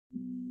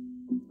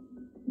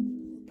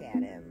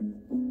at him.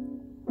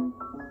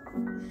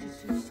 She's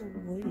just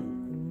awake. Oh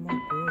my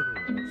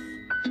goodness.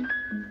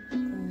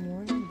 Good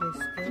morning,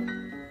 Biscuit.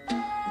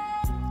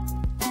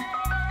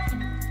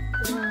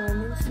 Good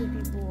morning,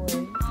 sleepy boy.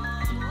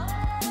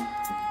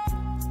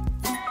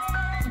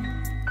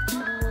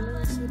 Good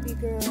morning, sleepy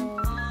girl.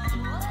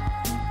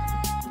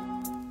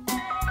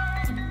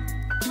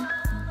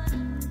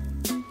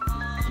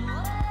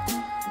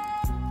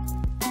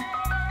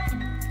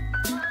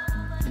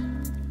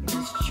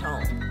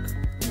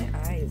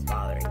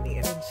 Bothering me.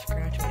 I've been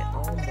scratching it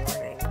all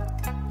morning.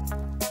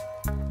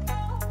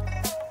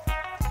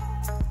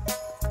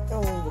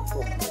 Oh, the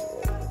good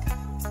boy.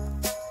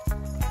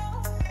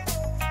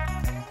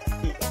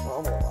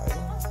 Oh, boy.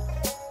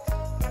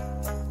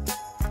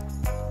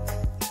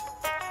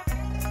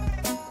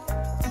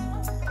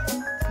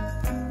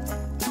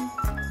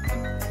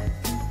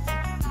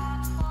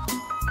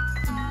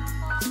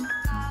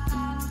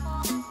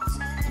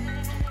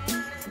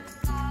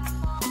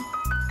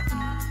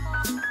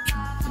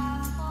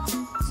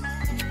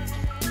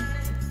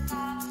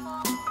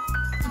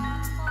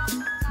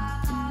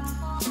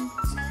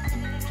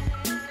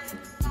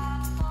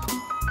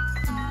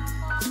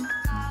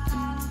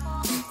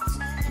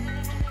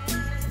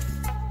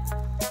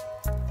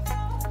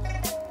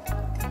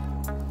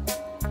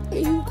 Are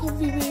you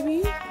comfy, baby?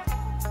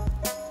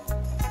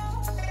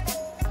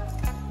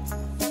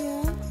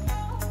 Yeah.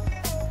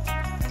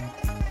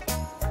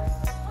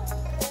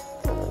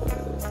 Oh,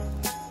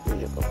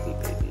 you're comfy,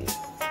 baby.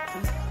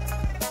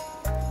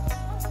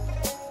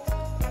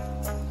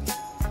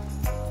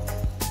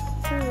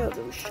 I love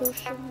them so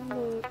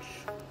much.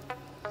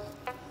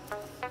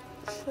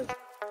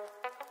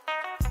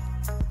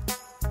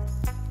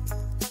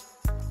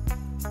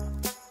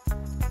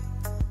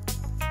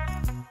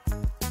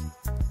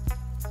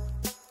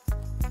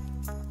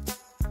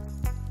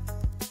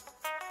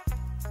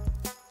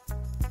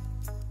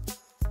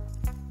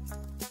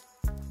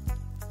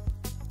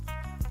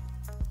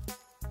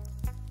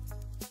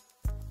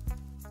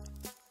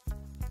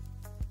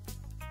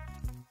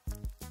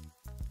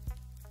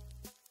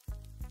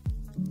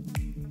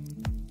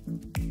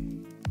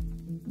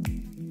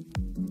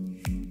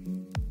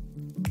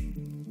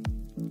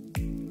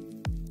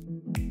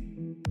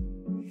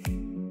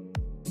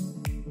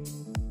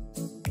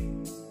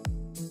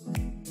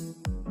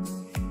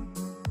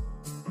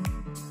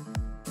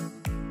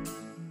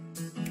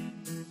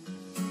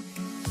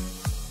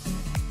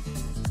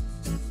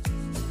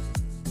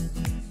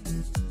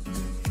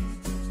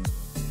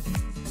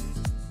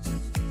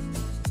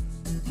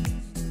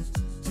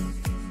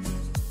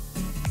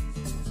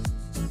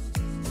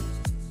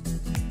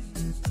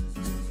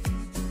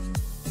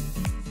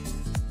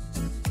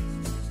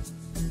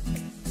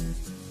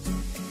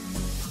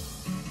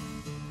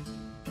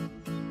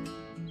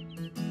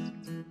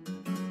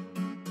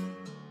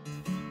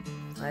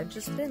 I've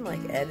just been like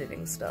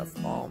editing stuff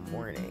all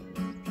morning.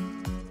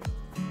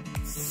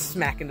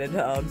 Smacking the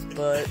dog's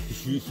butt.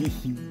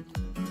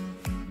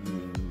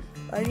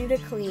 I need to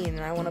clean and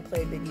I want to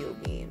play video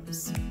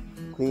games.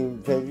 Clean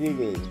video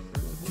games.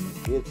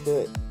 Get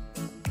to it.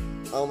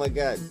 Oh my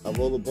god, I'll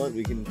roll a blunt,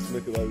 we can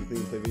smoke it while we clean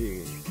and play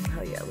video games.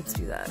 Oh yeah, let's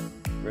do that.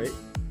 Right?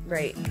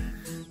 Right.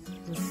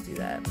 Let's do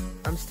that.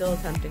 I'm still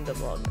attempting to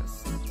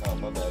Vlogmas. Oh,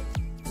 my bad.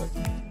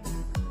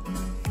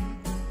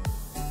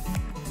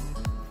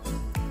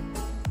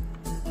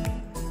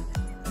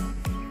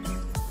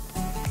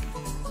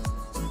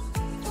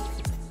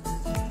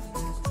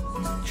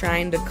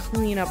 Trying to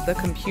clean up the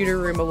computer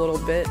room a little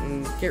bit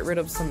and get rid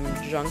of some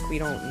junk we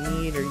don't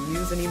need or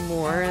use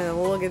anymore.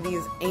 And look at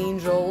these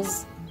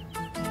angels.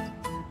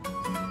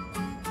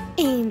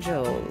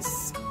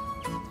 Angels.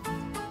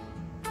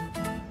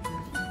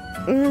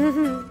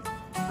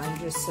 I'm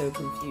just so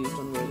confused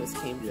on where this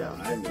came from. Yeah,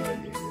 I have no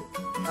idea.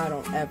 I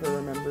don't ever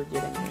remember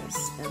getting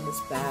this, and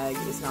this bag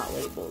is not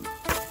labeled.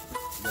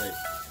 Right.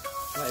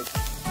 Like,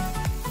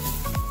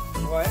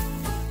 what?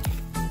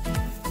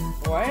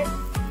 What?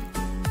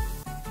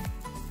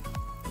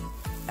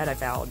 And I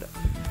found,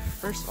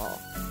 first of all,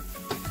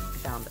 I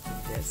found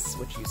this,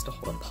 which used to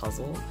hold a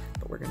puzzle,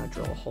 but we're gonna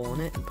drill a hole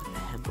in it and put the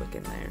hemwick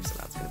in there, so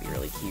that's gonna be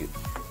really cute.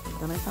 But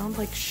then I found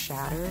like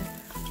shatter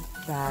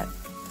that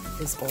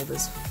is old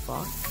as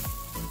fuck.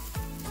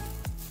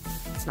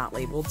 It's not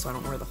labeled, so I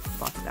don't know where the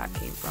fuck that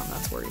came from.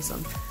 That's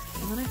worrisome.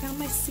 And then I found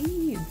my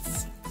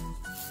seeds.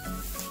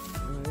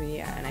 Oh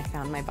yeah, and I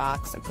found my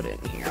box. I put it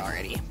in here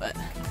already, but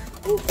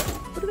ooh,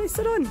 what did I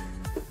sit on?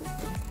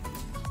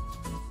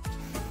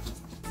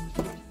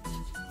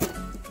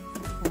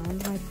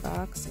 Found my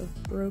box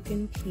of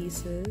broken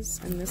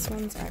pieces, and this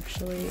one's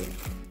actually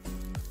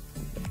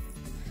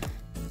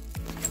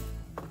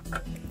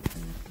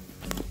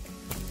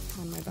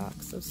on my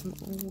box of some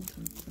old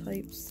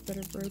pipes that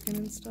are broken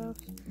and stuff.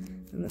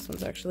 And this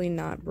one's actually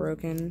not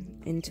broken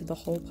into the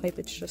whole pipe,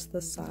 it's just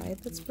the side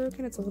that's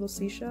broken. It's a little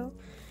seashell.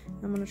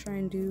 I'm gonna try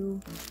and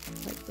do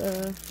like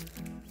the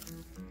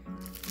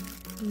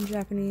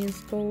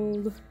Japanese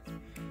gold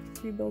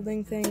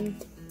rebuilding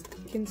thing,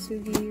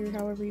 kintsugi or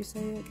however you say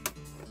it.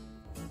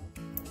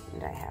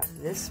 And I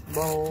have this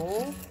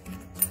bowl.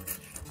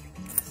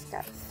 It's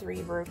got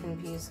 3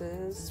 broken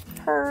pieces.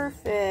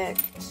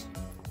 Perfect.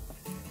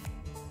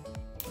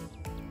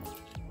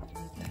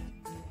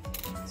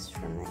 It's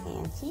from the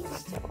antique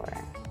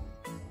store.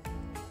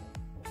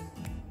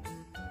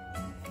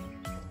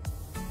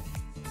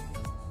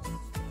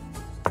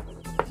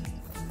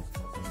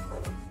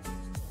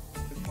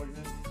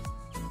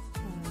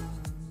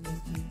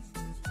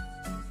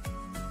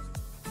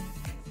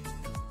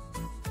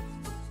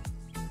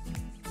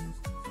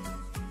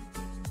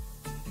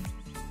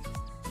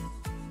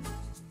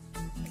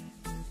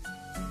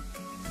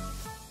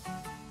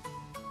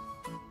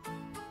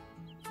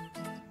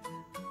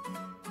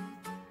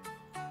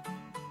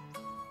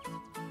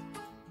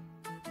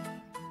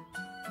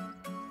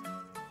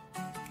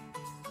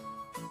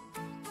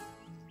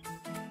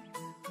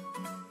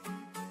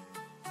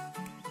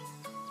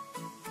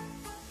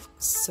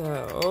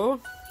 So,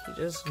 he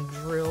just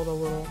drilled a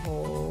little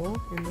hole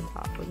in the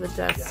top of the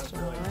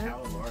desktop.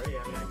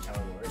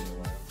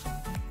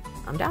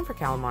 I'm down for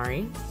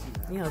calamari.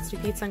 Yeah, let's do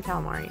pizza and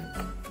calamari.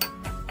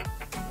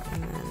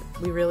 And then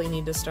we really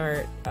need to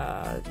start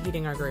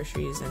eating our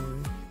groceries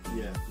and...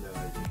 Yeah, no,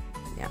 I agree.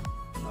 Yeah.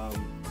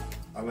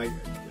 I might...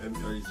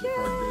 Is your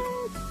card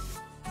good?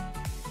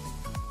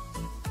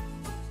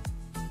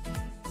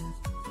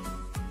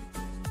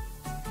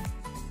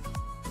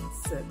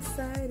 So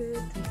excited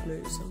to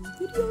play some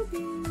video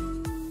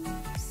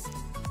games.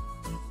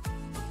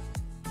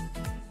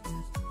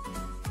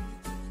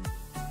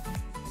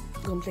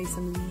 Gonna play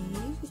some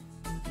League.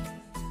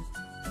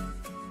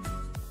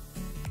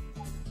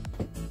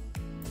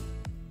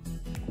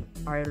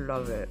 I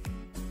love it.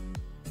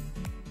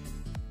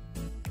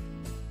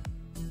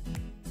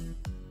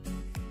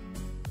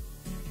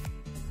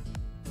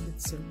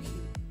 It's so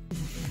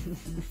cute.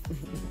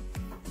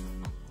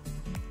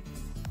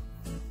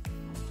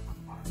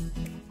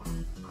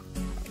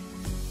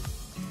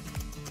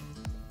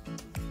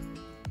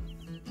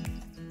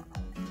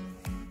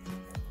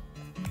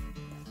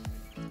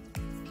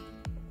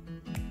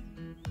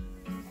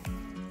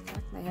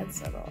 Knock my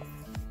headset off.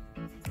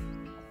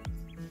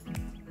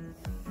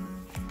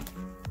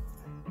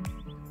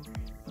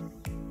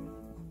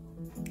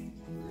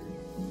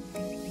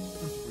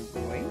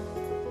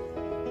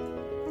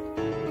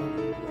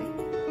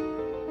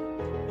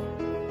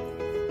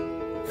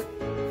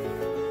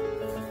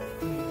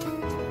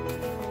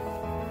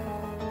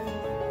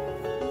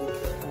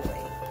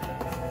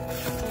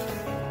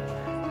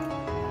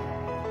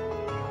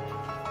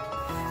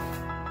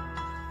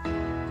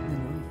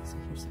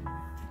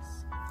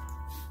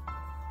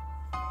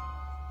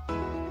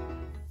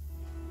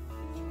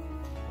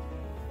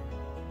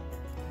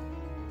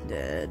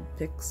 Dead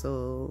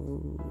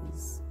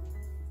pixels.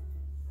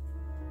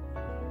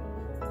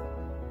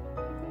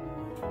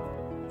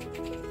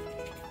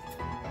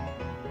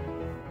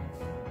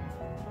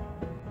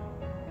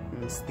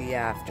 It's the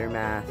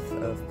aftermath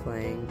of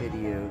playing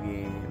video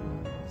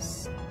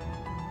games.